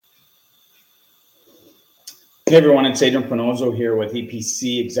Hey everyone, it's Adrian Panozzo here with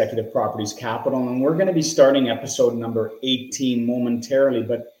EPC Executive Properties Capital, and we're going to be starting episode number 18 momentarily,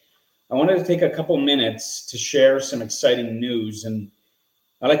 but I wanted to take a couple minutes to share some exciting news. And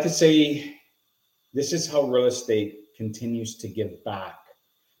I like to say this is how real estate continues to give back.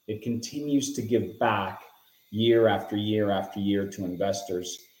 It continues to give back year after year after year to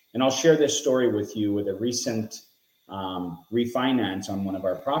investors. And I'll share this story with you with a recent refinance on one of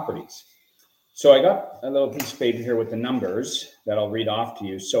our properties. So I got a little piece of paper here with the numbers that I'll read off to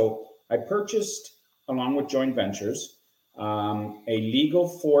you. So I purchased, along with joint ventures, a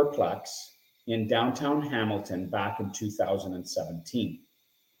legal fourplex in downtown Hamilton back in 2017.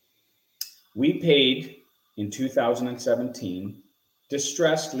 We paid in 2017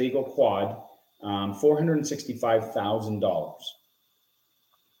 distressed legal quad $465,000.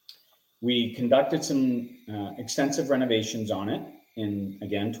 We conducted some extensive renovations on it in,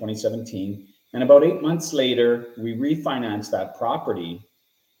 again, 2017. And about 8 months later, we refinanced that property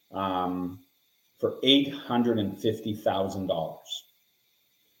for $850,000.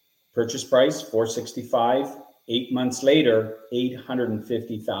 Purchase price, $465,000. 8 months later,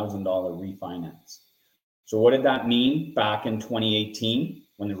 $850,000 refinance. So what did that mean back in 2018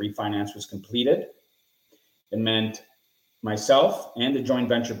 when the refinance was completed? It meant myself and the joint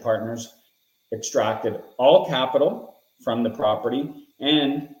venture partners extracted all capital from the property,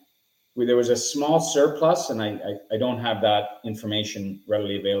 and there was a small surplus, and I don't have that information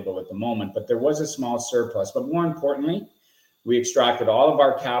readily available at the moment, but there was a small surplus. But more importantly, we extracted all of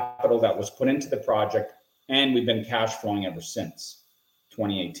our capital that was put into the project, and we've been cash flowing ever since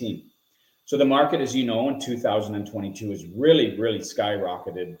 2018. So the market, as you know, in 2022 has really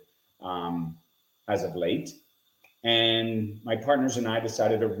skyrocketed as of late. And my partners and I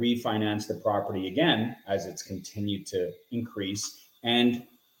decided to refinance the property again as it's continued to increase and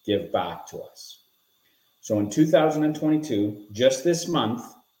give back to us. So in 2022, just this month,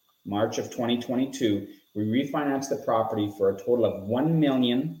 March of 2022, we refinanced the property for a total of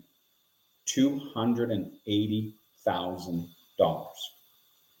 $1,280,000.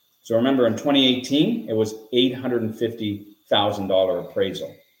 So remember, in 2018, it was $850,000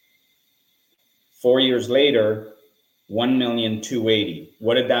 appraisal. 4 years later, $1,280,000.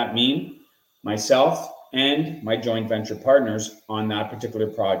 What did that mean? Myself and my joint venture partners on that particular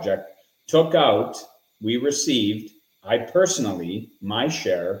project took out, we received, I personally, my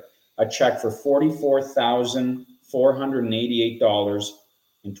share, a check for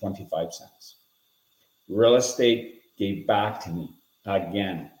 $44,488.25. Real estate gave back to me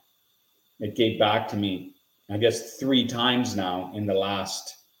again. It gave back to me, I guess, 3 times now in the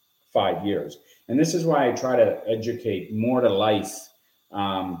last 5 years. And this is why I try to educate more to life,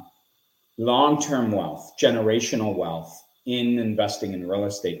 long-term wealth, generational wealth in investing in real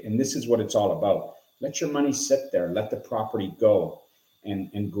estate. And this is what it's all about. Let your money sit there, let the property go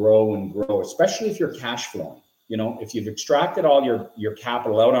and grow and grow, especially if you're cash flowing. You know, if you've extracted all your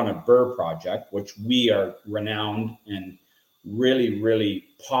capital out on a BRRRR project, which we are renowned and really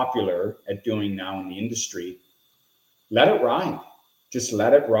popular at doing now in the industry, let it ride. Just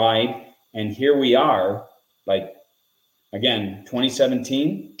let it ride. And here we are, like, again,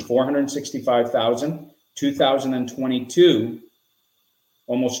 2017, $465,000, 2022,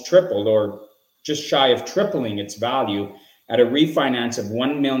 almost tripled or just shy of tripling its value at a refinance of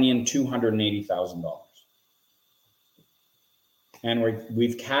 $1,280,000. And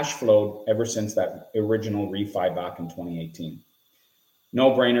we've cash flowed ever since that original refi back in 2018.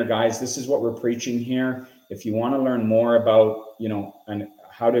 No brainer, guys. This is what we're preaching here. If you want to learn more about, and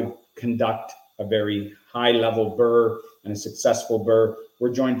how to conduct a very high level BRRRR and a successful BRRRR,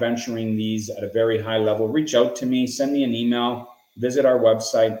 we're joint venturing these at a very high level. Reach out to me, send me an email, visit our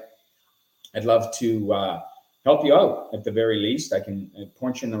website. I'd love to help you out at the very least. I can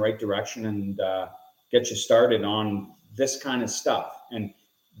point you in the right direction and get you started on this kind of stuff. And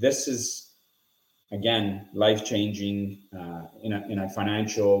this is, again, life-changing in a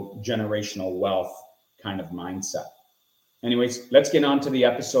financial generational wealth kind of mindset. Anyways, let's get on to the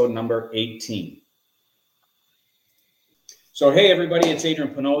episode number 18. So, hey, everybody, it's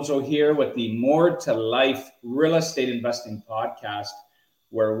Adrian Panozzo here with the More to Life Real Estate Investing Podcast,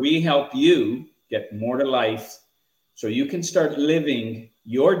 where we help you get more to life so you can start living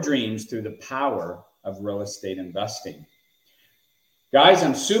your dreams through the power of real estate investing. Guys,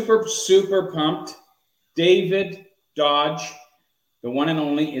 I'm super pumped. David Dodge, the one and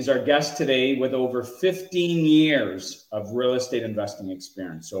only, is our guest today with over 15 years of real estate investing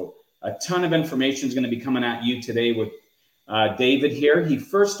experience. So a ton of information is going to be coming at you today with David here. He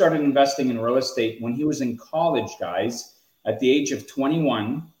first started investing in real estate when he was in college, guys, at the age of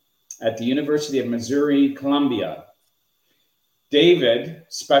 21. at the University of Missouri, Columbia. David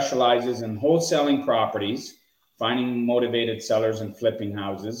specializes in wholesaling properties, finding motivated sellers and flipping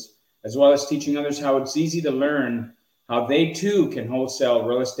houses, as well as teaching others how it's easy to learn how they too can wholesale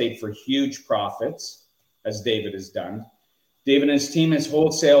real estate for huge profits, as David has done. David and his team has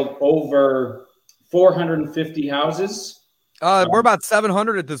wholesaled over 450 houses. We're about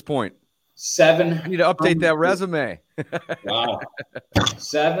 700 at this point. I need to update that resume. Wow.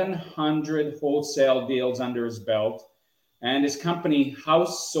 700 wholesale deals under his belt. And his company,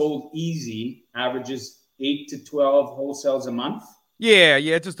 House Sold Easy, averages 8 to 12 wholesales a month. Yeah,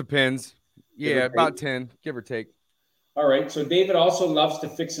 it just depends. Yeah, about 10, give or take. All right. So David also loves to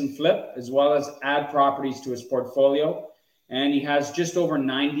fix and flip, as well as add properties to his portfolio. And he has just over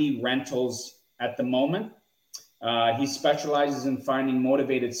 90 rentals at the moment. He specializes in finding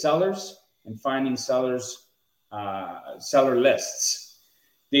motivated sellers and finding sellers, seller lists.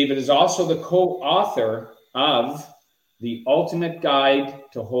 David is also the co-author of The Ultimate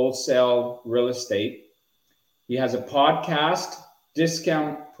Guide to Wholesale Real Estate. He has a podcast,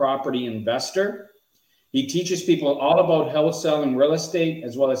 Discount Property Investor. He teaches people all about wholesaling real estate,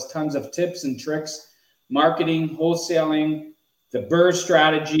 as well as tons of tips and tricks, marketing, wholesaling, the BRRRR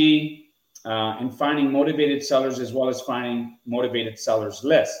strategy, and finding motivated sellers, as well as finding motivated sellers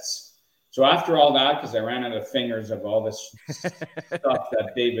lists. So after all that, because I ran out of fingers of all this stuff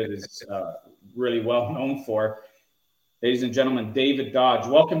that David is really well known for, ladies and gentlemen, David Dodge,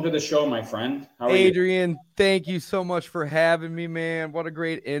 welcome to the show, my friend. How are Adrian, thank you so much for having me, man. What a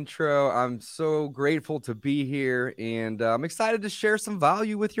great intro. I'm so grateful to be here, and I'm excited to share some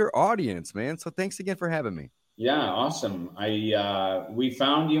value with your audience, man. So thanks again for having me. Yeah, awesome. We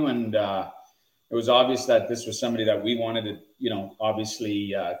found you, and it was obvious that this was somebody that we wanted to,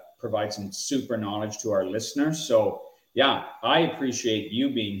 obviously provide some super knowledge to our listeners. So yeah, I appreciate you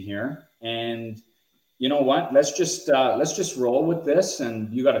being here. And you know what? Let's just roll with this.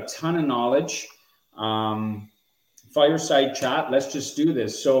 And you got a ton of knowledge. Fireside chat. Let's just do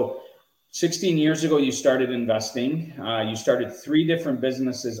this. So 16 years ago, you started investing. You started 3 different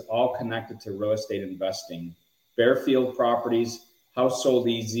businesses, all connected to real estate investing: Bearfield Properties, House Sold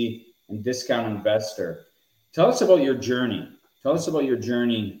Easy, and Discount Investor. Tell us about your journey.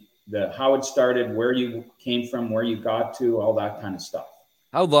 How it started, where you came from, where you got to, all that kind of stuff.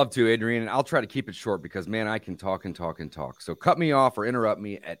 I would love to, Adrian. I'll try to keep it short because, man, I can talk and talk and talk. So cut me off or interrupt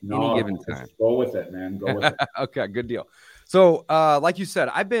me at any given time. Go with it, man. Go with it. Okay, good deal. So like you said,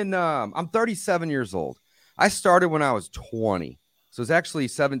 I'm 37 years old. I started when I was 20. So it's actually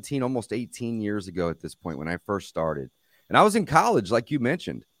 17, almost 18 years ago at this point when I first started. And I was in college, like you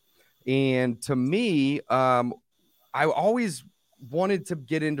mentioned. And to me, I always wanted to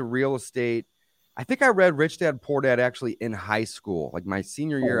get into real estate. I think I read Rich Dad Poor Dad actually in high school, like my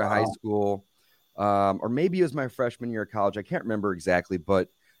senior year of high school, or maybe it was my freshman year of college. I can't remember exactly, but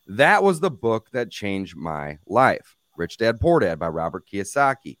that was the book that changed my life. Rich Dad Poor Dad by Robert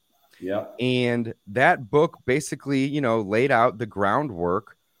Kiyosaki. Yeah. And that book basically, laid out the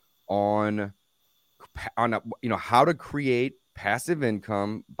groundwork on how to create passive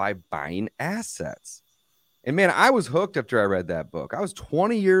income by buying assets. And man, I was hooked after I read that book. I was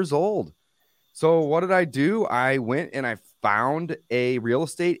 20 years old. So what did I do? I went and I found a real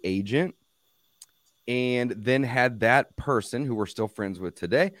estate agent, and then had that person, who we're still friends with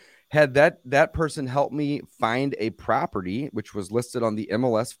today, had that person help me find a property which was listed on the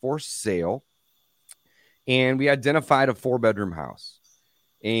MLS for sale. And we identified a 4-bedroom house.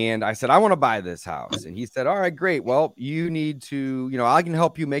 And I said, I want to buy this house. And he said, all right, great. Well, you need to, I can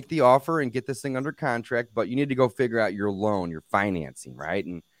help you make the offer and get this thing under contract, but you need to go figure out your loan, your financing, right?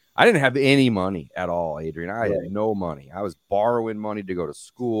 And I didn't have any money at all, Adrian. I had no money. I was borrowing money to go to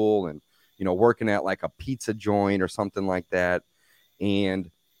school and, working at like a pizza joint or something like that.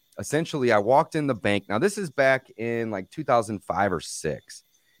 And essentially I walked in the bank. Now this is back in like 2005 or 6.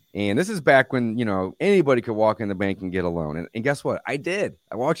 And this is back when, anybody could walk in the bank and get a loan. And guess what? I did.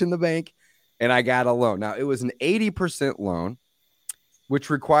 I walked in the bank and I got a loan. Now it was an 80% loan, which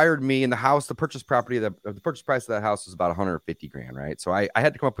required me in the house, the purchase price of that house was about $150,000, right? So I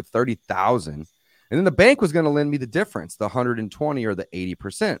had to come up with $30,000, and then the bank was going to lend me the difference, the 120 or the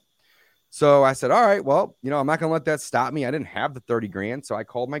 80%. So I said, all right, well, I'm not going to let that stop me. I didn't have the $30,000. So I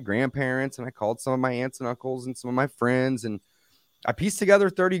called my grandparents and I called some of my aunts and uncles and some of my friends, and I pieced together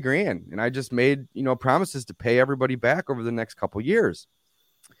 $30,000, and I just made, promises to pay everybody back over the next couple years,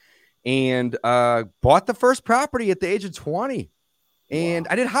 and bought the first property at the age of 20. And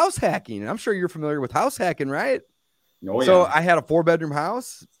I did house hacking. I'm sure you're familiar with house hacking, right? Oh, yeah. So I had a 4-bedroom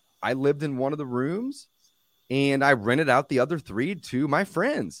house. I lived in one of the rooms, and I rented out the other 3 to my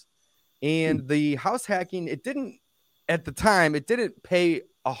friends. And the house hacking, at the time, it didn't pay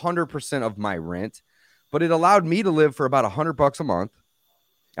 100% of my rent, but it allowed me to live for about $100 a month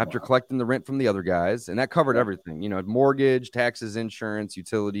after collecting the rent from the other guys. And that covered everything, mortgage, taxes, insurance,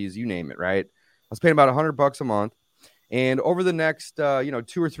 utilities, you name it, right? I was paying about $100 a month. And over the next, 2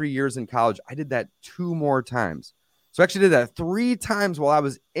 or 3 years in college, I did that 2 more times. So I actually did that 3 times while I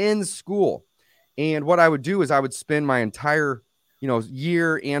was in school. And what I would do is I would spend my entire,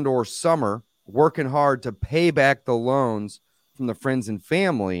 year and or summer working hard to pay back the loans from the friends and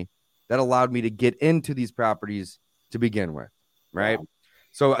family that allowed me to get into these properties to begin with, right? Wow.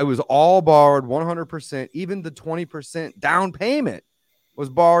 So it was all borrowed 100%. Even the 20% down payment was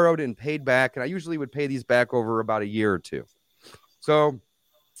borrowed and paid back. And I usually would pay these back over about a year or 2. So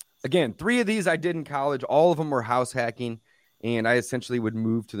again, 3 of these I did in college. All of them were house hacking. And I essentially would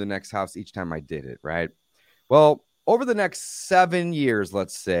move to the next house each time I did it, right? Well, over the next 7 years,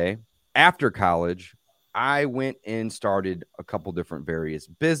 let's say, after college, I went and started a couple different various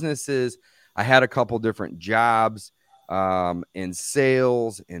businesses. I had a couple different jobs in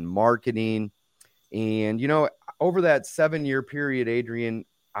sales and marketing. And, over that 7-year period, Adrian,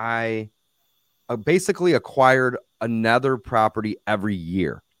 I basically acquired another property every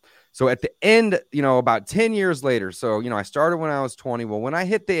year. So at the end, about 10 years later, so, I started when I was 20. Well, when I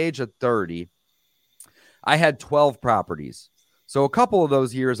hit the age of 30, I had 12 properties. So a couple of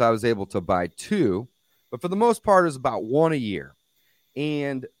those years I was able to buy 2, but for the most part, it was about 1 a year.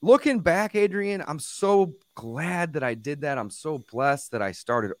 And looking back, Adrian, I'm so glad that I did that. I'm so blessed that I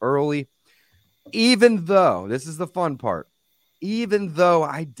started early, even though, this is the fun part, even though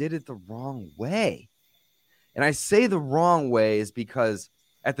I did it the wrong way. And I say the wrong way is because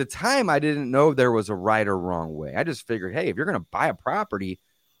at the time, I didn't know there was a right or wrong way. I just figured, hey, if you're going to buy a property,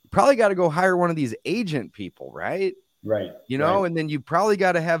 you probably got to go hire one of these agent people, right? Right. Right. And then you probably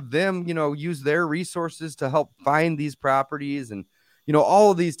got to have them, use their resources to help find these properties and,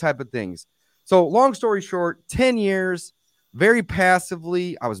 all of these type of things. So long story short, 10 years, very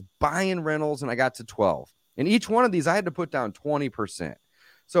passively, I was buying rentals and I got to 12. And each one of these, I had to put down 20%.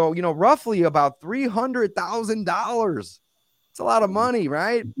 So, roughly about $300,000. It's a lot of money,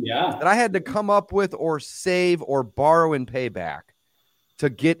 right? Yeah. That I had to come up with or save or borrow and pay back to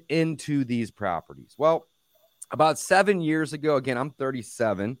get into these properties. Well, about 7 years ago, again, I'm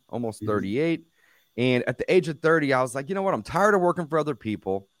 37, almost 38. And at the age of 30, I was like, you know what? I'm tired of working for other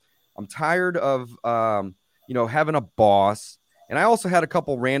people. I'm tired of, having a boss. And I also had a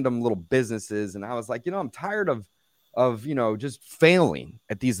couple random little businesses. And I was like, I'm tired of, just failing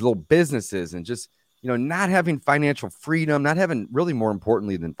at these little businesses and just, not having financial freedom, not having, really more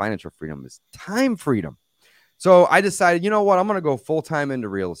importantly than financial freedom is time freedom. So I decided, you know what, I'm going to go full-time into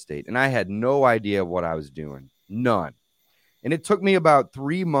real estate. And I had no idea what I was doing. None. And it took me about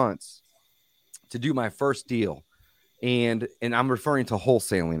 3 months to do my first deal. And I'm referring to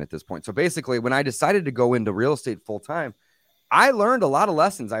wholesaling at this point. So basically, when I decided to go into real estate full-time, I learned a lot of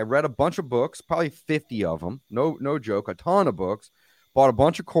lessons. I read a bunch of books, probably 50 of them. No joke, a ton of books. Bought a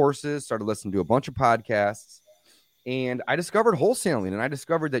bunch of courses, started listening to a bunch of podcasts. And I discovered wholesaling. And I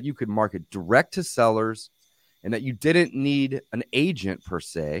discovered that you could market direct to sellers and that you didn't need an agent per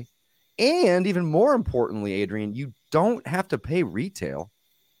se. And even more importantly, Adrian, you don't have to pay retail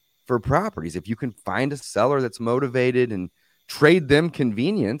for properties if you can find a seller that's motivated and trade them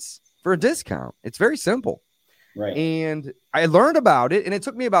convenience for a discount. It's very simple. Right. And I learned about it, and it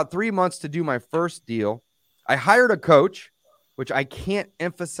took me about 3 months to do my first deal. I hired a coach, which I can't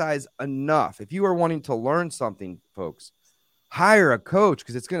emphasize enough. If you are wanting to learn something, folks, hire a coach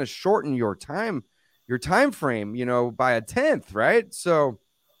because it's going to shorten your time frame, by a 10th, right? So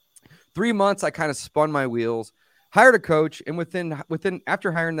 3 months, I kind of spun my wheels, hired a coach, and within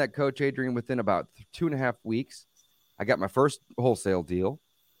after hiring that coach, Adrian, within about 2.5 weeks, I got my first wholesale deal.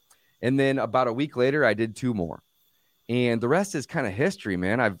 And then about a week later, I did 2 more. And the rest is kind of history,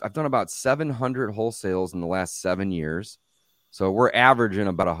 man. I've done about 700 wholesales in the last 7 years. So we're averaging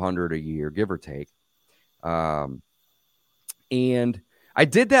about 100 a year, give or take. And I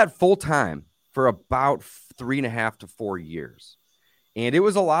did that full time for about 3.5 to 4 years. And it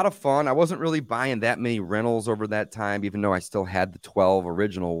was a lot of fun. I wasn't really buying that many rentals over that time, even though I still had the 12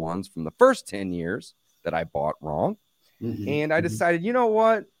 original ones from the first 10 years that I bought wrong. Mm-hmm. And I decided, you know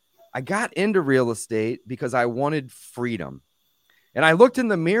what? I got into real estate because I wanted freedom. And I looked in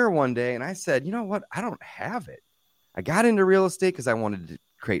the mirror one day and I said, you know what? I don't have it. I got into real estate because I wanted to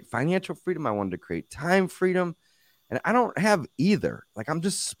create financial freedom. I wanted to create time freedom. And I don't have either. Like, I'm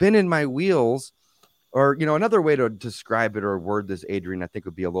just spinning my wheels. Or, another way to describe it or word this, Adrian, I think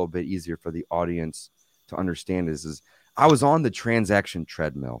would be a little bit easier for the audience to understand is I was on the transaction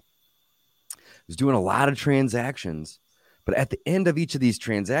treadmill. was doing a lot of transactions. But at the end of each of these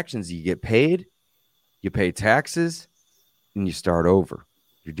transactions, you get paid, you pay taxes, and you start over.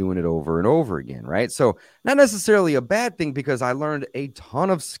 You're doing it over and over again, right? So not necessarily a bad thing, because I learned a ton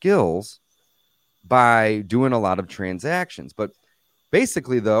of skills by doing a lot of transactions. But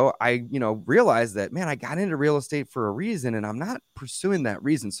basically, though, I, realized that, man, I got into real estate for a reason, and I'm not pursuing that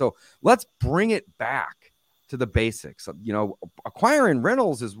reason. So let's bring it back to the basics. Acquiring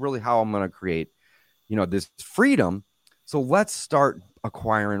rentals is really how I'm going to create, this freedom. So let's start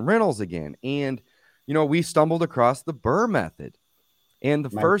acquiring rentals again. And, we stumbled across the BRRRR method. And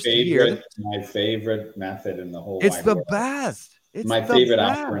the first year, my favorite method in the whole. It's the best. It's my favorite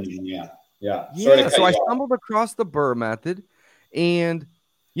acronym. Yeah. So I stumbled across the BRRRR method, and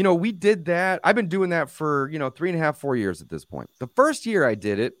we did that. I've been doing that for 3.5, 4 years at this point. The first year I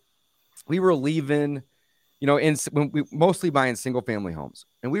did it, we were leaving, when we mostly buying single family homes,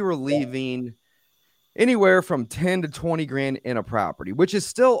 and we were leaving anywhere from 10 to 20 grand in a property, which is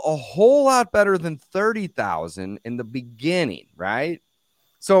still a whole lot better than 30,000 in the beginning, right?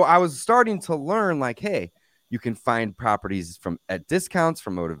 So I was starting to learn, like, hey, you can find properties at discounts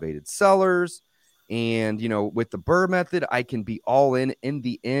from motivated sellers. And, with the BRRRR method, I can be all in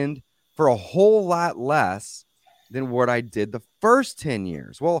the end for a whole lot less than what I did the first 10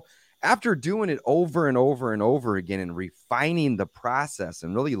 years. Well, after doing it over and over and over again and refining the process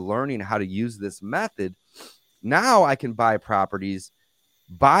and really learning how to use this method, now I can buy properties,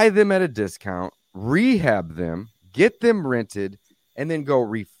 buy them at a discount, rehab them, get them rented, and then go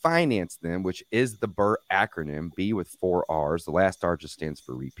refinance them, which is the BRRRR acronym, B with 4 R's. The last R just stands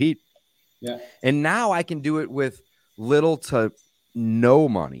for repeat. Yeah. And now I can do it with little to no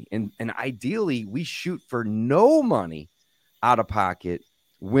money. And ideally, we shoot for no money out of pocket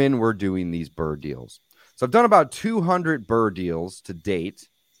when we're doing these BRRRR deals. So I've done about 200 BRRRR deals to date.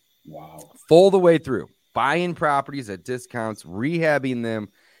 Wow. Full the way through. Buying properties at discounts, rehabbing them,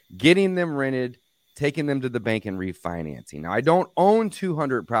 getting them rented, taking them to the bank and refinancing. Now, I don't own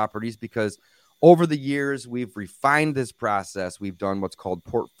 200 properties because over the years, we've refined this process. We've done what's called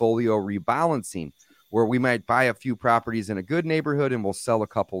portfolio rebalancing, where we might buy a few properties in a good neighborhood and we'll sell a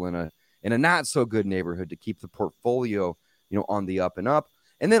couple in a not so good neighborhood to keep the portfolio, on the up and up.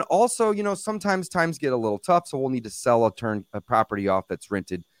 And then also, sometimes times get a little tough, so we'll need to sell a property off that's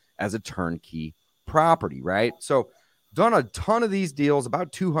rented as a turnkey property, right? So done a ton of these deals,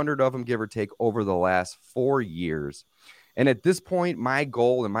 about 200 of them, give or take, over the last 4 years. And at this point, my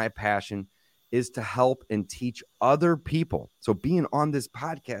goal and my passion is to help and teach other people. So being on this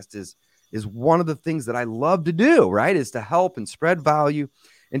podcast is one of the things that I love to do, right? Is to help and spread value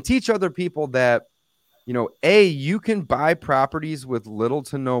and teach other people that, A, you can buy properties with little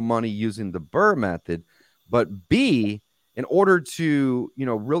to no money using the BRRRR method, but B, in order to,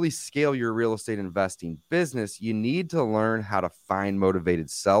 really scale your real estate investing business, you need to learn how to find motivated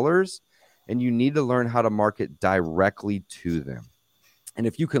sellers, and you need to learn how to market directly to them. And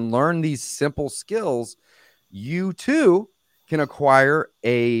if you can learn these simple skills, you too can acquire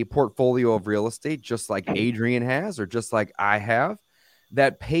a portfolio of real estate just like Adrian has, or just like I have,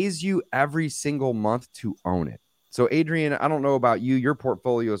 that pays you every single month to own it. So Adrian, I don't know about you, your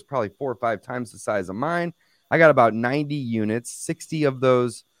portfolio is probably 4 or 5 times the size of mine. I got about 90 units. 60 of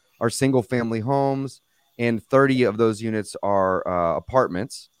those are single family homes, and 30 of those units are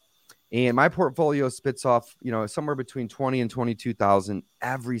apartments. And my portfolio spits off, somewhere between 20 and 22,000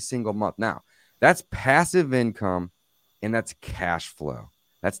 every single month. Now, that's passive income and that's cash flow.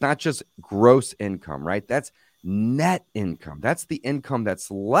 That's not just gross income, right? That's net income. That's the income that's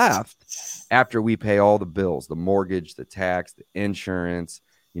left after we pay all the bills, the mortgage, the tax, the insurance,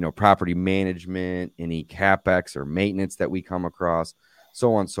 property management, any CapEx or maintenance that we come across,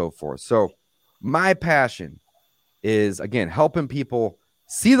 so on and so forth. So my passion is, again, helping people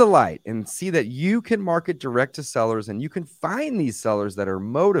see the light and see that you can market direct to sellers and you can find these sellers that are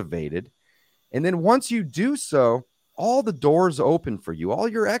motivated. And then once you do so, all the doors open for you. All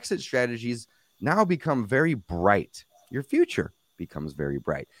your exit strategies now become very bright. Your future becomes very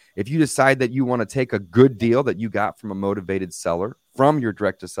bright. If you decide that you want to take a good deal that you got from a motivated seller from your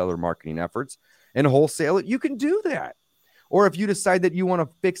direct to seller marketing efforts and wholesale it, you can do that. Or if you decide that you want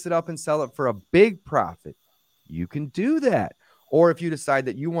to fix it up and sell it for a big profit, you can do that. Or if you decide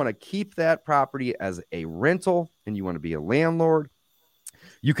that you want to keep that property as a rental and you want to be a landlord,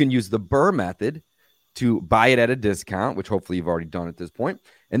 you can use the BRRRR method to buy it at a discount, which hopefully you've already done at this point.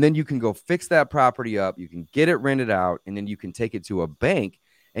 And then you can go fix that property up. You can get it rented out, and then you can take it to a bank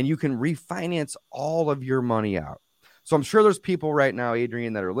and you can refinance all of your money out. So I'm sure there's people right now,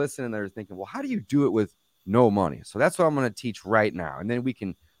 Adrian, that are listening that are thinking, well, how do you do it with no money? So that's what I'm going to teach right now. And then we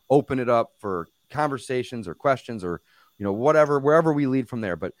can open it up for conversations or questions or, whatever, wherever we lead from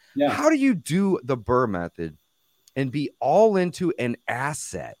there. But how do you do the BRRRR method and be all into an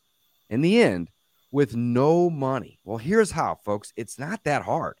asset in the end with no money? Well, here's how, folks. It's not that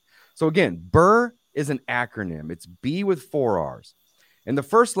hard. So again, BRRRR is an acronym. It's B with 4 R's. And the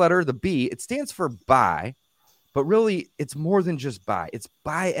first letter, the B, it stands for buy, but really it's more than just buy. It's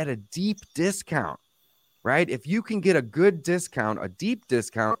buy at a deep discount, right? If you can get a good discount, a deep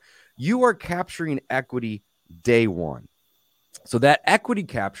discount, you are capturing equity day one. So that equity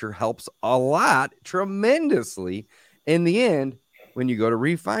capture helps a lot, tremendously, in the end when you go to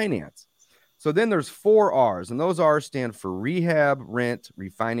refinance. So then there's 4 R's, and those R's stand for rehab, rent,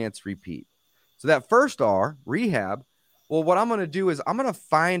 refinance, repeat. So that first R, rehab, well, what I'm going to do is I'm going to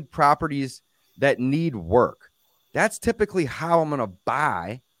find properties that need work. That's typically how I'm going to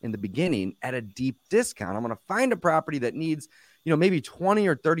buy in the beginning at a deep discount. I'm going to find a property that needs, maybe $20,000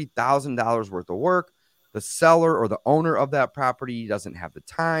 or $30,000 worth of work. The seller or the owner of that property doesn't have the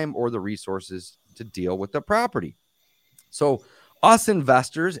time or the resources to deal with the property. So us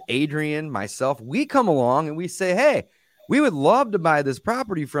investors, Adrian, myself, we come along and we say, hey, we would love to buy this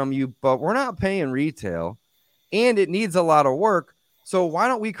property from you, but we're not paying retail and it needs a lot of work. So why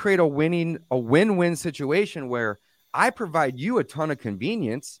don't we create a win-win situation where I provide you a ton of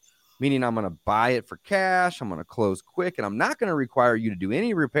convenience, meaning I'm going to buy it for cash, I'm going to close quick, and I'm not going to require you to do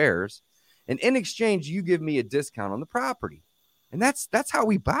any repairs. And in exchange, you give me a discount on the property. And that's how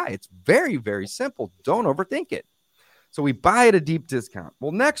we buy. It's very, very simple. Don't overthink it. So we buy at a deep discount.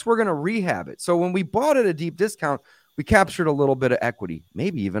 Well, next, we're going to rehab it. So when we bought at a deep discount, we captured a little bit of equity,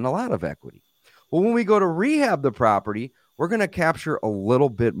 maybe even a lot of equity. Well, when we go to rehab the property, we're going to capture a little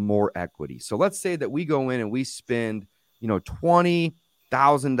bit more equity. So let's say that we go in and we spend,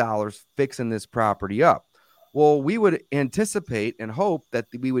 $20,000 fixing this property up. Well, we would anticipate and hope that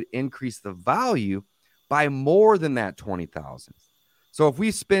we would increase the value by more than that 20,000. So if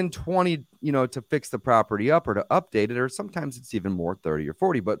we spend 20, to fix the property up or to update it, or sometimes it's even more, 30 or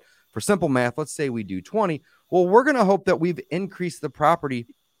 40. But for simple math, let's say we do 20. Well, we're going to hope that we've increased the property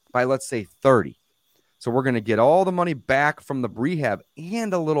by, let's say, 30. So we're going to get all the money back from the rehab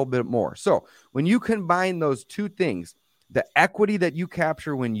and a little bit more. So when you combine those two things, the equity that you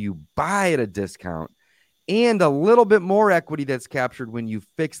capture when you buy at a discount and a little bit more equity that's captured when you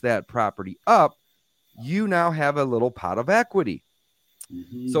fix that property up, you now have a little pot of equity.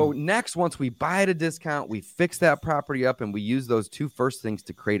 Mm-hmm. So next, once we buy at a discount, we fix that property up, and we use those two first things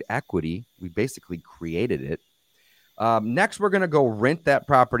to create equity. We basically created it. Next, we're going to go rent that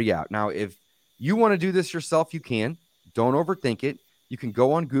property out. Now, if you want to do this yourself, you can. Don't overthink it. You can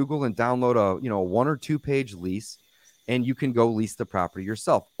go on Google and download a 1 or 2 page lease, and you can go lease the property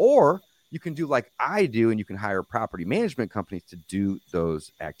yourself. Or you can do like I do, and you can hire property management companies to do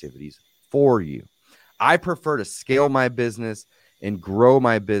those activities for you. I prefer to scale my business and grow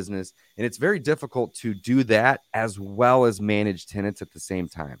my business, and it's very difficult to do that as well as manage tenants at the same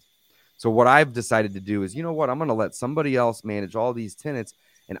time. So what I've decided to do is, I'm going to let somebody else manage all these tenants,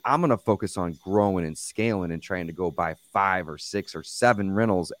 and I'm going to focus on growing and scaling and trying to go buy 5 or 6 or 7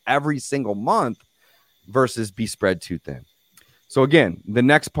 rentals every single month versus be spread too thin. So again, the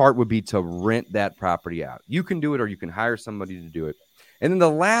next part would be to rent that property out. You can do it, or you can hire somebody to do it. And then the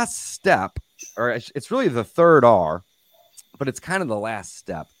last step, or it's really the third R, but it's kind of the last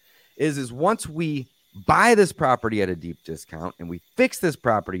step, is once we buy this property at a deep discount and we fix this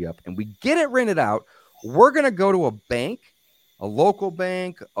property up and we get it rented out, we're going to go to a bank, a local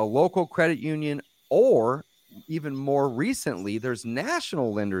credit union, or even more recently, there's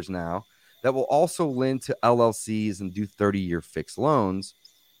national lenders now that will also lend to LLCs and do 30-year fixed loans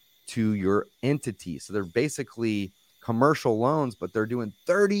to your entity. So they're basically commercial loans, but they're doing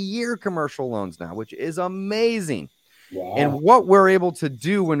 30-year commercial loans now, which is amazing. Wow. And what we're able to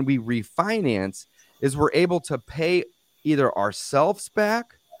do when we refinance is we're able to pay either ourselves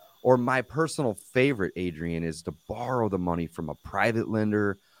back, or my personal favorite, Adrian, is to borrow the money from a private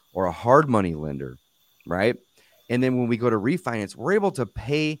lender or a hard money lender, right? And then when we go to refinance, we're able to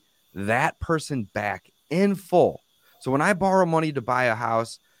pay that person back in full. So when I borrow money to buy a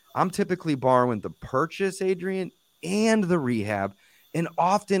house, I'm typically borrowing the purchase, Adrian, and the rehab, and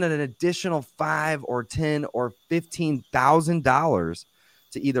often an additional $5,000 or $10,000 or $15,000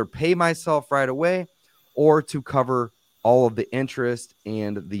 to either pay myself right away or to cover all of the interest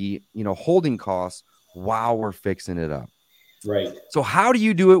and the holding costs while we're fixing it up. Right. So how do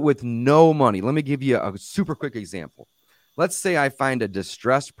you do it with no money? Let me give you a super quick example. Let's say I find a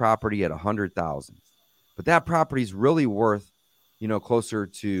distressed property at $100,000, but that property is really worth, closer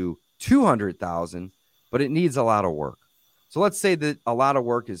to $200,000, but it needs a lot of work. So let's say that a lot of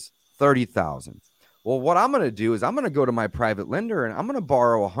work is $30,000. Well, what I'm going to do is I'm going to go to my private lender and I'm going to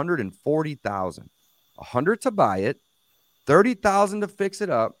borrow $140,000, $100 to buy it, $30,000 to fix it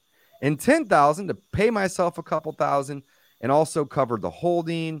up, and $10,000 to pay myself a couple thousand and also cover the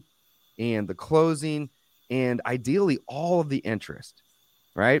holding and the closing and ideally all of the interest,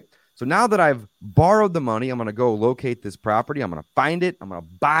 right? So now that I've borrowed the money, I'm going to go locate this property. I'm going to find it. I'm going to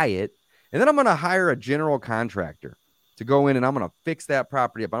buy it. And then I'm going to hire a general contractor to go in and I'm going to fix that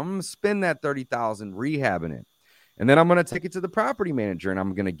property up. I'm going to spend that $30,000 rehabbing it. And then I'm going to take it to the property manager and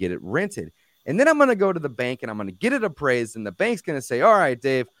I'm going to get it rented. And then I'm going to go to the bank and I'm going to get it appraised. And the bank's going to say, all right,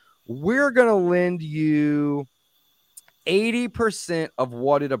 Dave, we're going to lend you 80% of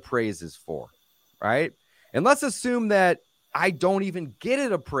what it appraises for, right? And let's assume that I don't even get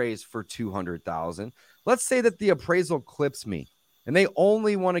it appraised for $200,000. Let's say that the appraisal clips me and they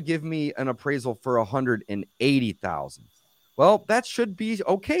only want to give me an appraisal for $180,000. Well, that should be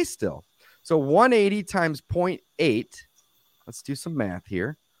okay still. So 180 times 0.8. Let's do some math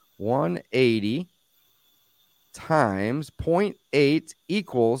here. 180 times 0.8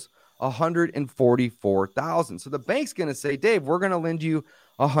 equals 144,000. So the bank's going to say, Dave, we're going to lend you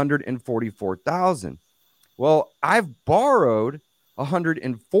 144,000. Well, I've borrowed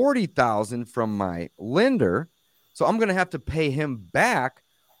 140,000 from my lender, so I'm going to have to pay him back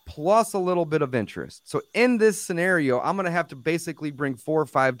plus a little bit of interest. So in this scenario, I'm going to have to basically bring $4,000 or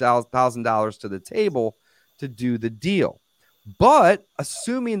 $5,000 to the table to do the deal. But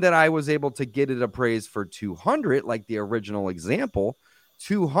assuming that I was able to get it appraised for 200, like the original example,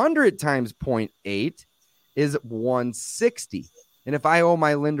 200 times 0.8 is 160. And if I owe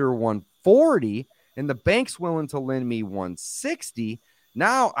my lender 140 and the bank's willing to lend me 160,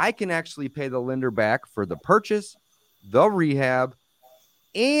 now I can actually pay the lender back for the purchase, the rehab,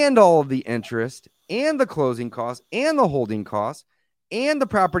 and all of the interest and the closing costs and the holding costs and the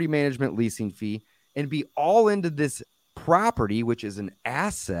property management leasing fee and be all into this property, which is an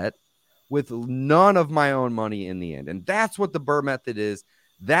asset, with none of my own money in the end. And that's what the BRRRR method is.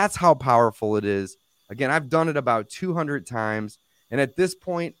 That's how powerful it is. Again, I've done it about 200 times. And at this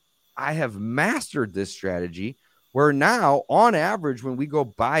point, I have mastered this strategy where now, on average, when we go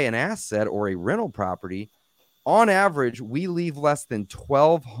buy an asset or a rental property, on average, we leave less than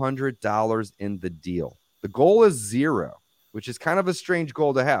 $1,200 in the deal. The goal is zero, which is kind of a strange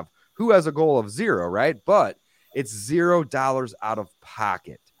goal to have. Who has a goal of zero, right? But it's $0 out of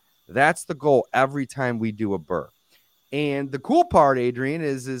pocket. That's the goal every time we do a BRRRR. And the cool part, Adrian,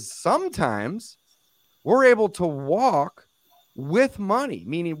 is sometimes we're able to walk with money,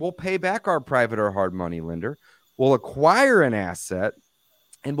 meaning we'll pay back our private or hard money lender. We'll acquire an asset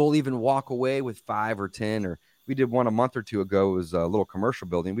and we'll even walk away with 5 or 10, or we did one a month or two ago. It was a little commercial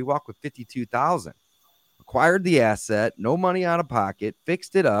building. We walked with 52,000, acquired the asset, no money out of pocket,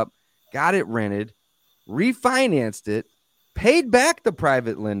 fixed it up, got it rented, refinanced it, paid back the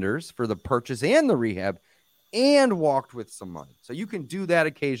private lenders for the purchase and the rehab, and walked with some money. So you can do that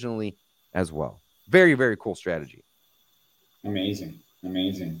occasionally as well. Very, very cool strategy. Amazing.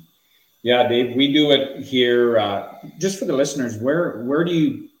 Yeah, Dave, we do it here. Just for the listeners, where do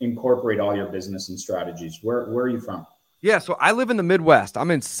you incorporate all your business and strategies? Where are you from? Yeah, so I live in the Midwest.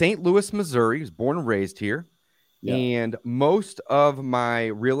 I'm in St. Louis, Missouri. I was born and raised here. Yeah. And most of my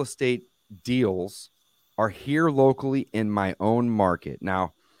real estate deals are here locally in my own market.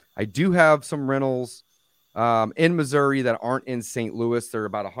 Now, I do have some rentals in Missouri that aren't in St. Louis. They're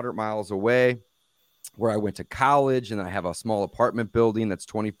about 100 miles away where I went to college, and then I have a small apartment building that's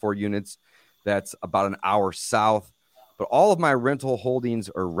 24 units that's about an hour south. But all of my rental holdings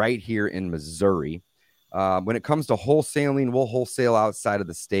are right here in Missouri. When it comes to wholesaling, we'll wholesale outside of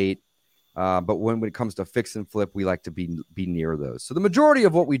the state. But when it comes to fix and flip, we like to be near those. So the majority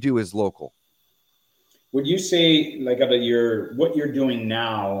of what we do is local. Would you say, like, out of what you're doing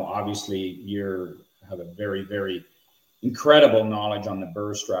now, obviously you have a very, very incredible knowledge on the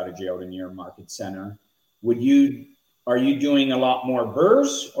BRRRR strategy out in your market center. Are you doing a lot more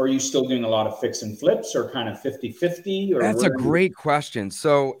BRRRRs, or are you still doing a lot of fix and flips, or kind of 50-50? That's a great question.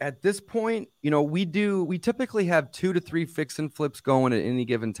 So at this point, we typically have 2 to 3 fix and flips going at any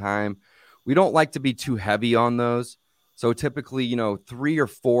given time. We don't like to be too heavy on those. So typically, 3 or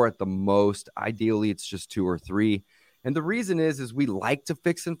 4 at the most. Ideally, it's just 2 or 3. And the reason is we like to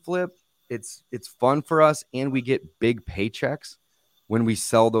fix and flip. It's fun for us, and we get big paychecks when we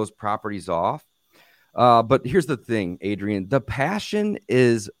sell those properties off. But here's the thing, Adrian. The passion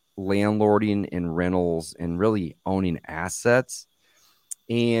is landlording and rentals and really owning assets.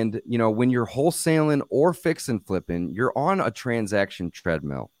 And, when you're wholesaling or fix and flipping, you're on a transaction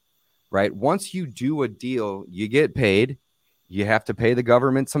treadmill, right? Once you do a deal, you get paid you have to pay the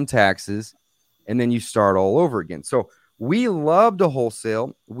government some taxes, and then you start all over again. So we love to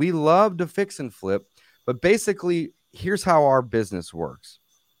wholesale. We love to fix and flip. But basically, here's how our business works.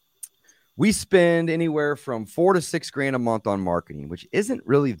 We spend anywhere from $4,000 to $6,000 a month on marketing, which isn't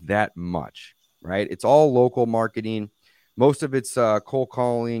really that much, right? It's all local marketing. Most of it's cold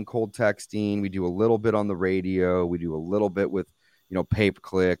calling, cold texting. We do a little bit on the radio. We do a little bit with,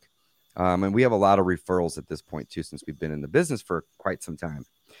 pay-per-click. And we have a lot of referrals at this point too, since we've been in the business for quite some time.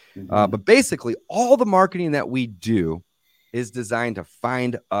 But basically, all the marketing that we do is designed to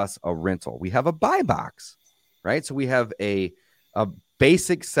find us a rental. We have a buy box, right? So we have a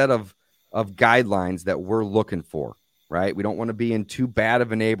basic set of guidelines that we're looking for, right? We don't want to be in too bad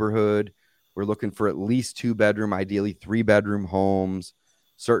of a neighborhood. We're looking for at least 2-bedroom, ideally 3-bedroom homes,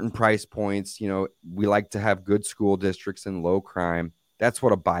 certain price points. We like to have good school districts and low crime. That's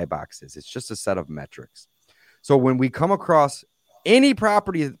what a buy box is. It's just a set of metrics. So when we come across any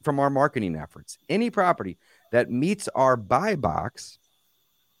property from our marketing efforts, any property that meets our buy box,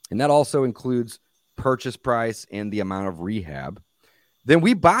 and that also includes purchase price and the amount of rehab, then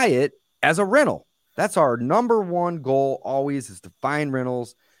we buy it as a rental. That's our number one goal always, is to find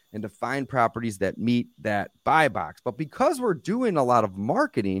rentals and to find properties that meet that buy box. But because we're doing a lot of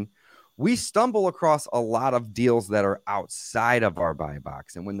marketing, we stumble across a lot of deals that are outside of our buy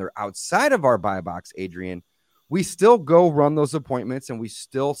box. And when they're outside of our buy box, Adrian, we still go run those appointments, and we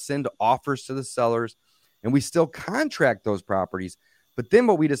still send offers to the sellers, and we still contract those properties. But then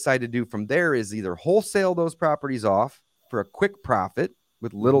what we decide to do from there is either wholesale those properties off for a quick profit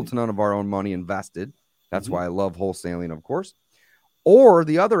with little to none of our own money invested. That's why I love wholesaling, of course. Or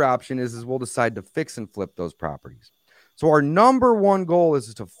the other option is we'll decide to fix and flip those properties. So our number one goal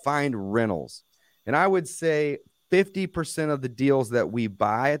is to find rentals. And I would say 50% of the deals that we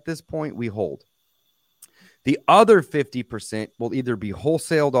buy at this point, we hold. The other 50% will either be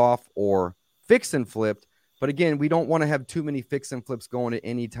wholesaled off or fix and flipped. But again, we don't want to have too many fix and flips going at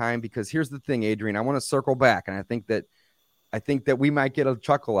any time, because here's the thing, Adrian, I want to circle back. And I think that we might get a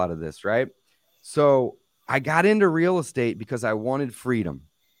chuckle out of this, right? So I got into real estate because I wanted freedom.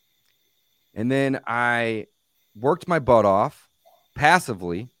 And then I worked my butt off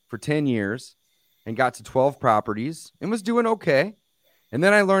passively for 10 years and got to 12 properties and was doing okay. And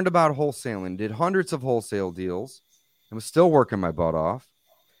then I learned about wholesaling, did hundreds of wholesale deals, and was still working my butt off.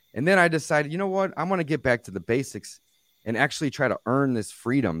 And then I decided, you know what? I'm going to get back to the basics and actually try to earn this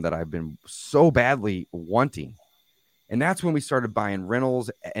freedom that I've been so badly wanting. And that's when we started buying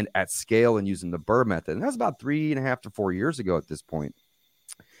rentals and at scale and using the BRRRR method. And that's about 3.5 to 4 years ago at this point.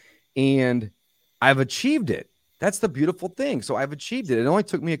 And I've achieved it. That's the beautiful thing. So I've achieved it. It only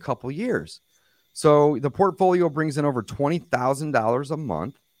took me a couple years. So the portfolio brings in over $20,000 a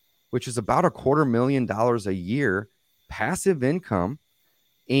month, which is about $250,000 a year passive income.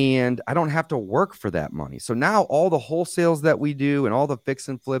 And I don't have to work for that money. So now all the wholesales that we do and all the fix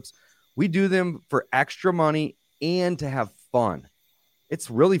and flips, we do them for extra money and to have fun. It's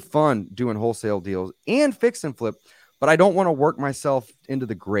really fun doing wholesale deals and fix and flip, but I don't want to work myself into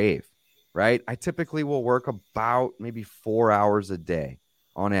the grave, right? I typically will work about maybe 4 hours a day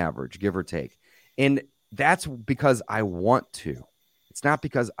on average, give or take. And that's because I want to. It's not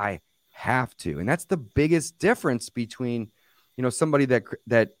because I have to. And that's the biggest difference between, somebody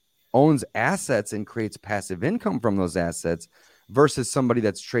that owns assets and creates passive income from those assets versus somebody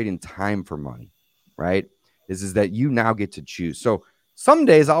that's trading time for money, right? Is that you now get to choose. So some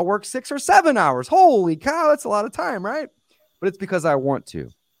days I'll work 6 or 7 hours. Holy cow, that's a lot of time, right? But it's because I want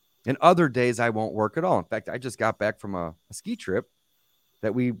to. And other days I won't work at all. In fact, I just got back from a ski trip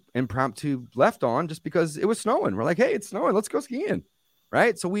that we impromptu left on just because it was snowing. We're like, hey, it's snowing. Let's go skiing,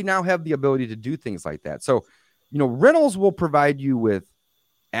 right? So we now have the ability to do things like that. So, rentals will provide you with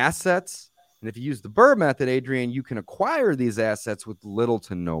assets. And if you use the BRRRR method, Adrian, you can acquire these assets with little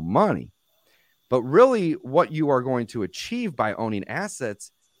to no money. But really what you are going to achieve by owning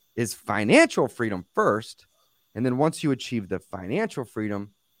assets is financial freedom first. And then once you achieve the financial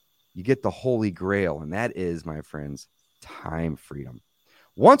freedom, you get the holy grail. And that is, my friends, time freedom.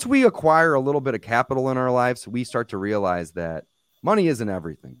 Once we acquire a little bit of capital in our lives, we start to realize that money isn't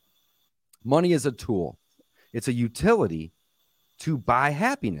everything. Money is a tool. It's a utility to buy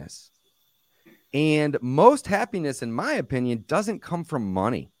happiness. And most happiness, in my opinion, doesn't come from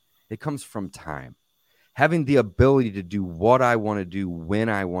money. It comes from time. Having the ability to do what I want to do when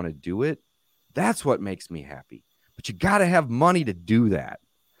I want to do it, that's what makes me happy. But you got to have money to do that.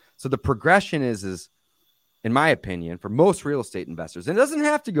 So the progression is, in my opinion, for most real estate investors, and it doesn't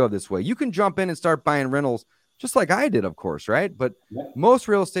have to go this way. You can jump in and start buying rentals just like I did, of course, right? But most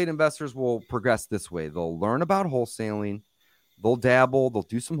real estate investors will progress this way. They'll learn about wholesaling. they'll dabble, they'll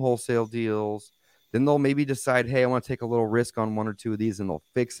do some wholesale deals. Then they'll maybe decide, hey, I want to take a little risk on one or two of these, and they'll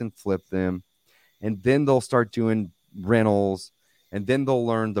fix and flip them. And then they'll start doing rentals, and then they'll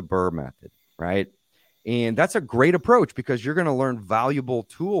learn the BRRRR method, right? And that's a great approach because you're going to learn valuable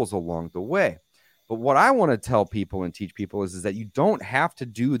tools along the way. But what I want to tell people and teach people is that you don't have to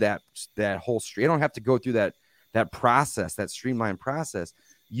do that whole stream. You don't have to go through that process, that streamlined process.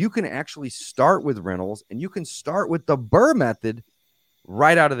 You can actually start with rentals, and you can start with the BRRRR method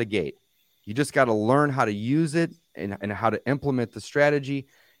right out of the gate. You just got to learn how to use it and how to implement the strategy.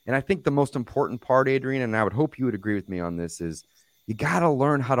 And I think the most important part, Adrian, and I would hope you would agree with me on this, is you got to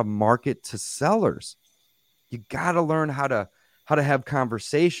learn how to market to sellers. You got to learn how to have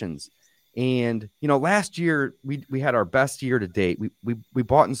conversations. And, last year we had our best year to date. We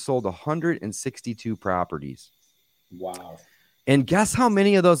bought and sold 162 properties. Wow. And guess how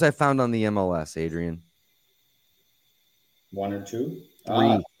many of those I found on the MLS, Adrian? One or two?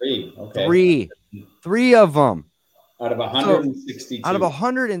 Three. Okay. Three of them. Out of 162. Out of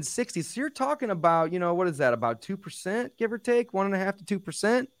 160. So you're talking about, what is that? About 2%, give or take, 1.5 to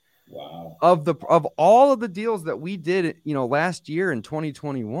 2%. Wow. Of all of the deals that we did, last year in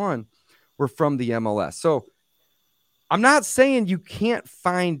 2021 were from the MLS. So I'm not saying you can't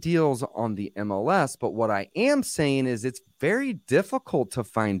find deals on the MLS, but what I am saying is it's very difficult to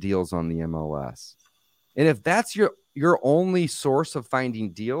find deals on the MLS. And if that's your only source of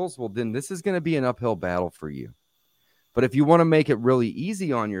finding deals, well, then this is going to be an uphill battle for you. But if you want to make it really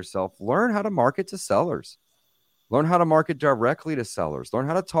easy on yourself, learn how to market to sellers. Learn how to market directly to sellers. Learn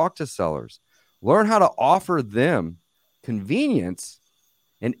how to talk to sellers. Learn how to offer them convenience.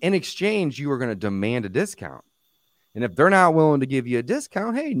 And in exchange, you are going to demand a discount. And if they're not willing to give you a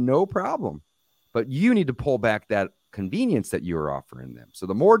discount, hey, no problem. But you need to pull back that convenience that you are offering them. So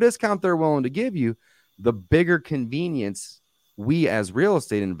the more discount they're willing to give you, the bigger convenience we as real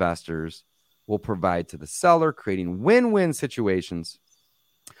estate investors will provide to the seller, creating win-win situations,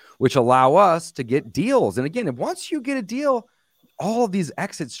 which allow us to get deals. And again, once you get a deal, all of these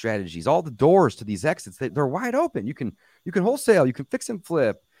exit strategies, all the doors to these exits, they're wide open. You can wholesale, you can fix and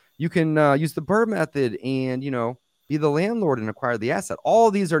flip, you can use the BRRRR method and, be the landlord and acquire the asset. All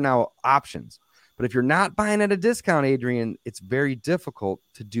of these are now options. But if you're not buying at a discount, Adrian, it's very difficult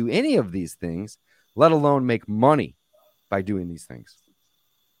to do any of these things, let alone make money by doing these things.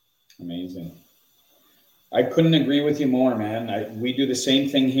 Amazing. I couldn't agree with you more, man. We do the same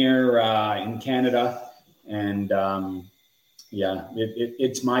thing here in Canada. And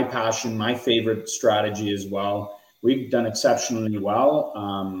it's my passion, my favorite strategy as well. We've done exceptionally well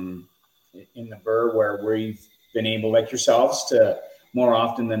in the BRRRR, where we've been able, like yourselves, to more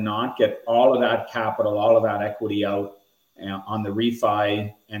often than not get all of that capital, all of that equity out on the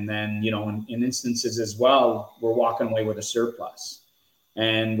refi. And then, in instances as well, we're walking away with a surplus.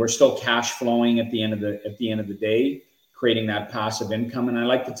 And we're still cash flowing at the end of the day, creating that passive income. And I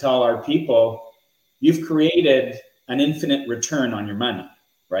like to tell our people, you've created an infinite return on your money,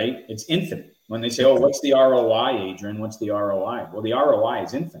 right? It's infinite. When they say, oh, what's the ROI, Adrian? What's the ROI? Well, the ROI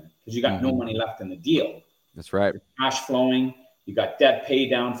is infinite because you got no money left in the deal. That's right. You're cash flowing. You got debt pay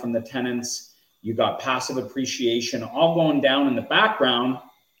down from the tenants. You got passive appreciation all going down in the background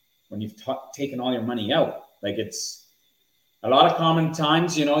when you've taken all your money out. Like, it's a lot of common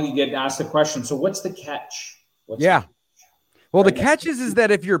times, you get asked the question, so what's the catch? Well, the catch is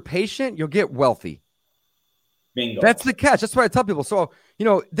that if you're patient, you'll get wealthy. Bingo. That's the catch. That's what I tell people. So,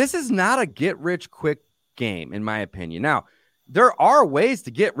 this is not a get rich quick game, in my opinion. Now, there are ways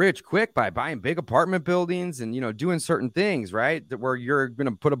to get rich quick by buying big apartment buildings and, doing certain things, right? Where you're going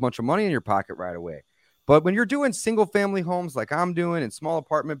to put a bunch of money in your pocket right away. But when you're doing single family homes like I'm doing in small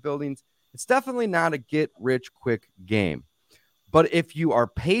apartment buildings, it's definitely not a get rich quick game. But if you are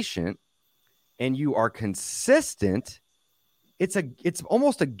patient and you are consistent, it's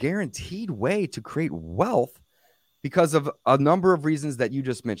almost a guaranteed way to create wealth because of a number of reasons that you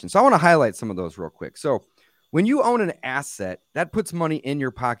just mentioned. So I want to highlight some of those real quick. So when you own an asset, that puts money in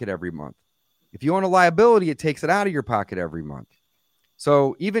your pocket every month. If you own a liability, it takes it out of your pocket every month.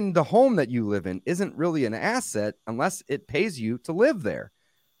 So even the home that you live in isn't really an asset unless it pays you to live there.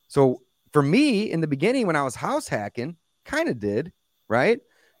 So for me, in the beginning, when I was house hacking, kind of did, right?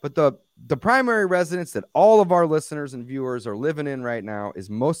 But the primary residence that all of our listeners and viewers are living in right now is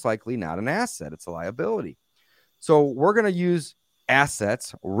most likely not an asset. It's a liability. So we're going to use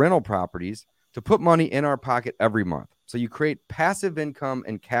assets, rental properties, to put money in our pocket every month. So you create passive income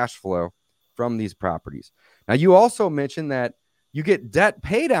and cash flow from these properties. Now, you also mentioned that you get debt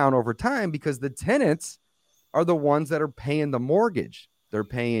pay down over time because the tenants are the ones that are paying the mortgage. They're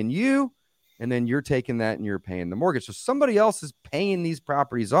paying you, and then you're taking that and you're paying the mortgage. So somebody else is paying these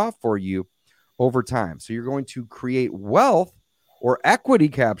properties off for you over time. So you're going to create wealth or equity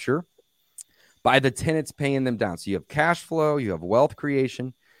capture by the tenants paying them down. So you have cash flow, you have wealth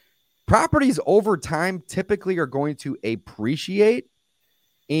creation. Properties over time typically are going to appreciate.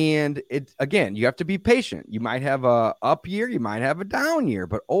 And it, again, you have to be patient. You might have a up year, you might have a down year,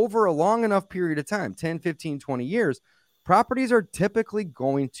 but over a long enough period of time, 10, 15, 20 years, properties are typically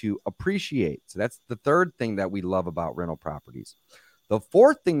going to appreciate. So that's the third thing that we love about rental properties. The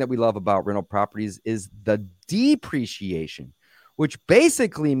fourth thing that we love about rental properties is the depreciation, which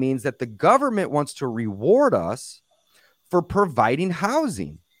basically means that the government wants to reward us for providing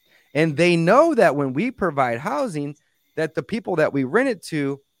housing. And they know that when we provide housing, that the people that we rent it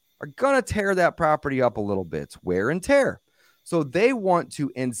to are going to tear that property up a little bit. It's wear and tear. So they want to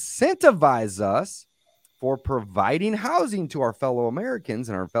incentivize us for providing housing to our fellow Americans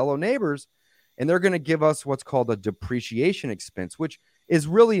and our fellow neighbors. And they're going to give us what's called a depreciation expense, which is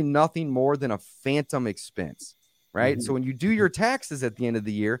really nothing more than a phantom expense, right? Mm-hmm. So when you do your taxes at the end of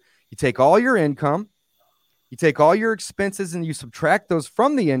the year, you take all your income, you take all your expenses, and you subtract those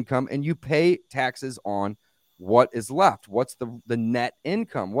from the income, and you pay taxes on what is left. What's the net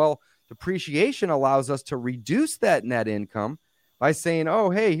income? Well, depreciation allows us to reduce that net income by saying, oh,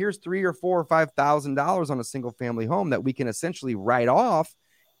 hey, here's $3,000 or $4,000 or $5,000 on a single family home that we can essentially write off,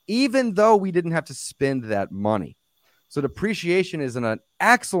 even though we didn't have to spend that money. So depreciation is an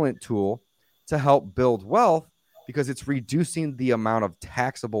excellent tool to help build wealth because it's reducing the amount of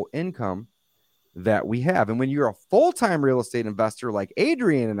taxable income that we have. And when you're a full-time real estate investor like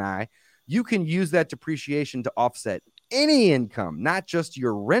Adrian and I, you can use that depreciation to offset any income, not just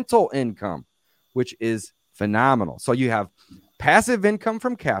your rental income, which is phenomenal. So you have passive income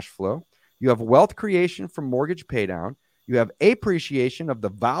from cash flow. You have wealth creation from mortgage paydown. You have appreciation of the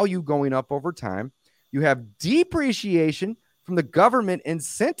value going up over time. You have depreciation from the government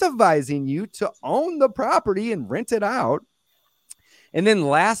incentivizing you to own the property and rent it out. And then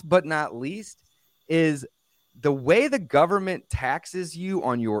last but not least is the way the government taxes you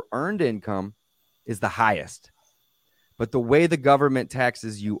on your earned income is the highest. But the way the government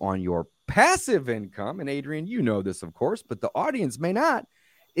taxes you on your passive income, and Adrian, you know this, of course, but the audience may not,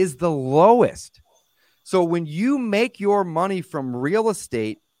 is the lowest. So when you make your money from real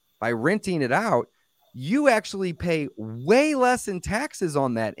estate by renting it out, you actually pay way less in taxes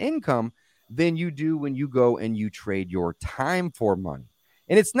on that income than you do when you go and you trade your time for money.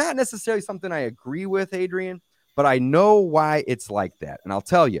 And it's not necessarily something I agree with, Adrian, but I know why it's like that. And I'll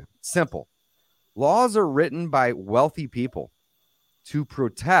tell you, simple. Laws are written by wealthy people to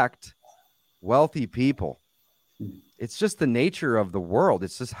protect wealthy people. It's just the nature of the world.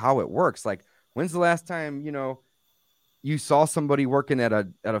 It's just how it works. Like, when's the last time, you saw somebody working at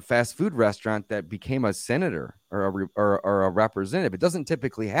a fast food restaurant that became a senator or a representative? It doesn't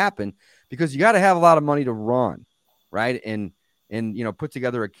typically happen because you got to have a lot of money to run, right? And put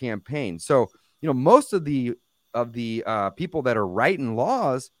together a campaign. So, most of the people that are writing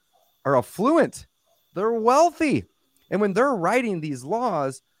laws are affluent. They're wealthy. And when they're writing these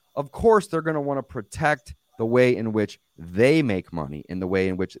laws, of course, they're going to want to protect the way in which they make money and the way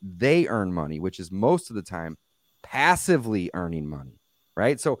in which they earn money, which is most of the time passively earning money,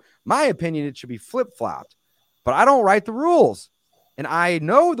 right? So my opinion, it should be flip-flopped, but I don't write the rules, and I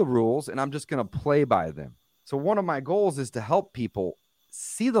know the rules, and I'm just going to play by them. So one of my goals is to help people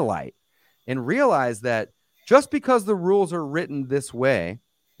see the light and realize that just because the rules are written this way,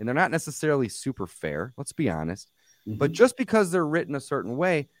 and they're not necessarily super fair, let's be honest, but just because they're written a certain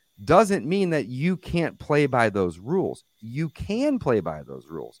way doesn't mean that you can't play by those rules. You can play by those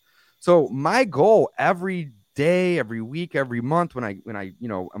rules. So my goal every day, every week, every month when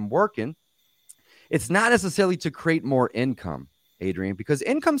I'm working, it's not necessarily to create more income, Adrian, because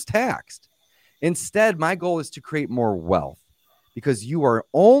income's taxed. Instead, my goal is to create more wealth because you are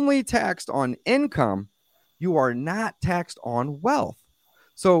only taxed on income. You are not taxed on wealth.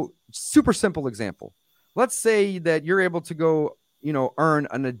 So super simple example. Let's say that you're able to go, earn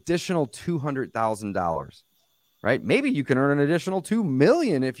an additional $200,000, right? Maybe you can earn an additional $2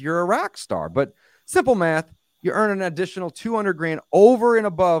 million if you're a rock star, but simple math, you earn an additional $200,000 over and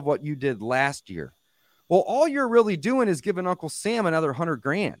above what you did last year. Well, all you're really doing is giving Uncle Sam another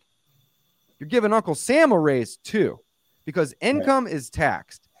 $100,000. You're giving Uncle Sam a raise too, because income is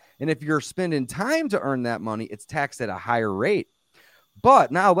taxed. And if you're spending time to earn that money, it's taxed at a higher rate.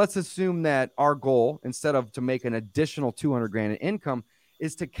 But now let's assume that our goal, instead of to make an additional $200,000 in income,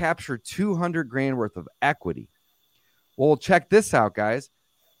 is to capture $200,000 worth of equity. Well, check this out, guys.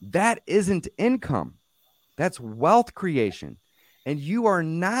 That isn't income. That's wealth creation. And you are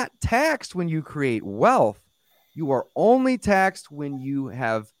not taxed when you create wealth. You are only taxed when you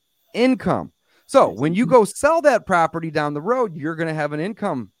have income. So when you go sell that property down the road, you're going to have an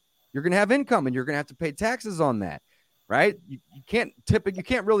income. You're going to have income, and you're going to have to pay taxes on that, right? You can't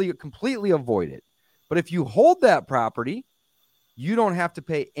really completely avoid it. But if you hold that property, you don't have to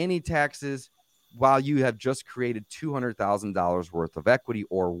pay any taxes while you have just created $200,000 worth of equity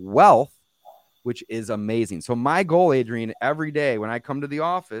or wealth, which is amazing. So my goal, Adrian, every day when I come to the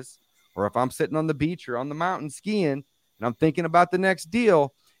office, or if I'm sitting on the beach or on the mountain skiing and I'm thinking about the next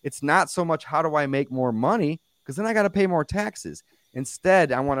deal, it's not so much how do I make more money, because then I got to pay more taxes.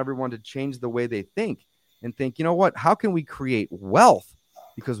 Instead, I want everyone to change the way they think and think, you know what, how can we create wealth?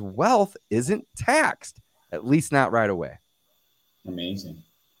 Because wealth isn't taxed, at least not right away. Amazing.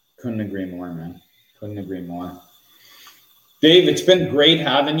 Couldn't agree more, man. Couldn't agree more. Dave, it's been great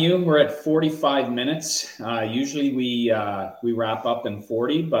having you. We're at 45 minutes. Usually we wrap up in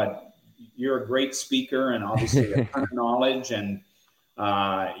 40, but you're a great speaker and obviously a ton of knowledge, and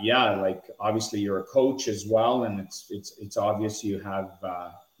obviously you're a coach as well, and it's obvious you have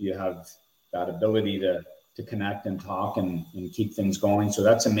that ability to connect and talk and keep things going. So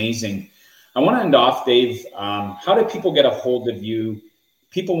that's amazing. I want to end off, Dave. How do people get a hold of you?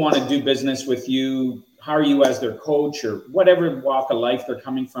 People want to do business with you. How are you as their coach, or whatever walk of life they're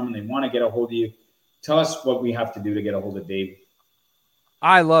coming from, and they want to get a hold of you? Tell us what we have to do to get a hold of Dave.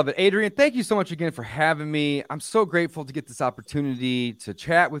 I love it. Adrian, thank you so much again for having me. I'm so grateful to get this opportunity to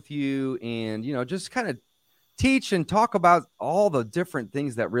chat with you and, just kind of teach and talk about all the different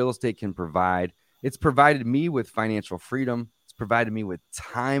things that real estate can provide. It's provided me with financial freedom. It's provided me with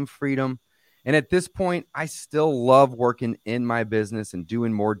time freedom. And at this point, I still love working in my business and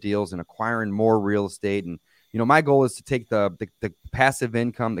doing more deals and acquiring more real estate. And, my goal is to take the passive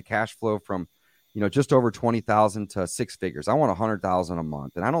income, the cash flow from, just over 20,000 to six figures. I want 100,000 a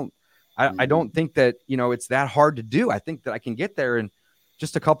month. And I don't think that, it's that hard to do. I think that I can get there in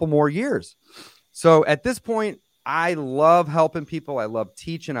just a couple more years. So at this point, I love helping people. I love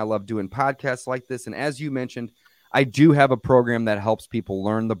teaching. I love doing podcasts like this. And as you mentioned, I do have a program that helps people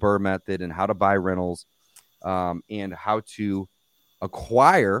learn the BRRRR method and how to buy rentals and how to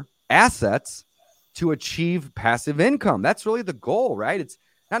acquire assets to achieve passive income. That's really the goal, right? It's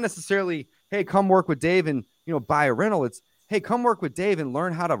not necessarily, hey, come work with Dave and, buy a rental. It's, hey, come work with Dave and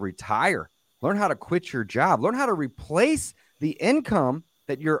learn how to retire, learn how to quit your job, learn how to replace the income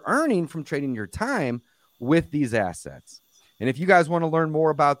that you're earning from trading your time with these assets. And if you guys want to learn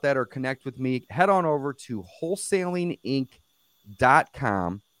more about that or connect with me, head on over to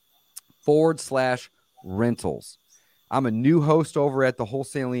wholesalinginc.com/rentals. I'm a new host over at the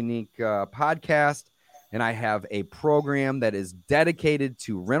Wholesaling Inc. Podcast, and I have a program that is dedicated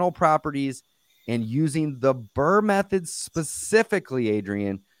to rental properties and using the BRRRR method specifically,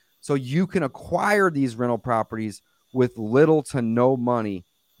 Adrian, so you can acquire these rental properties with little to no money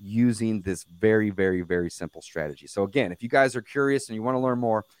using this very, very, very simple strategy. So again, if you guys are curious and you want to learn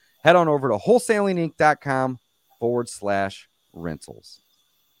more, head on over to wholesalinginc.com/rentals.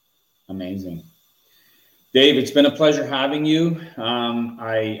 Amazing. Dave, it's been a pleasure having you.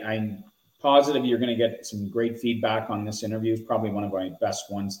 I'm positive you're going to get some great feedback on this interview. It's probably one of my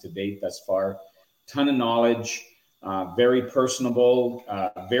best ones to date thus far. Ton of knowledge, very personable,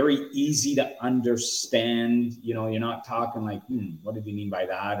 very easy to understand. You're not talking like, what did you mean by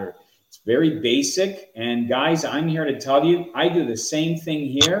that? Or it's very basic. And guys, I'm here to tell you, I do the same thing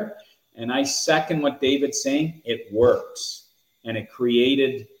here. And I second what David's saying. It works. And it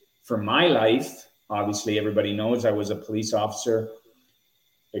created for my life, obviously everybody knows I was a police officer,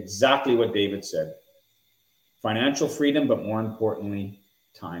 exactly what David said. Financial freedom, but more importantly,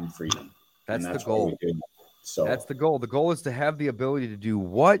 time freedom. That's the goal. So that's the goal. The goal is to have the ability to do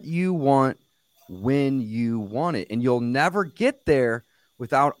what you want when you want it. And you'll never get there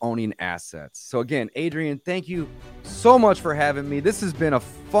without owning assets. So again, Adrian, thank you so much for having me. This has been a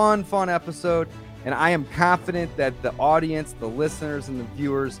fun episode. And I am confident that the audience, the listeners, and the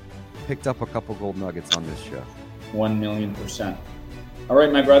viewers picked up a couple gold nuggets on this show. 1,000,000%. All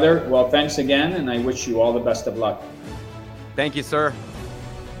right, my brother. Well, thanks again. And I wish you all the best of luck. Thank you, sir.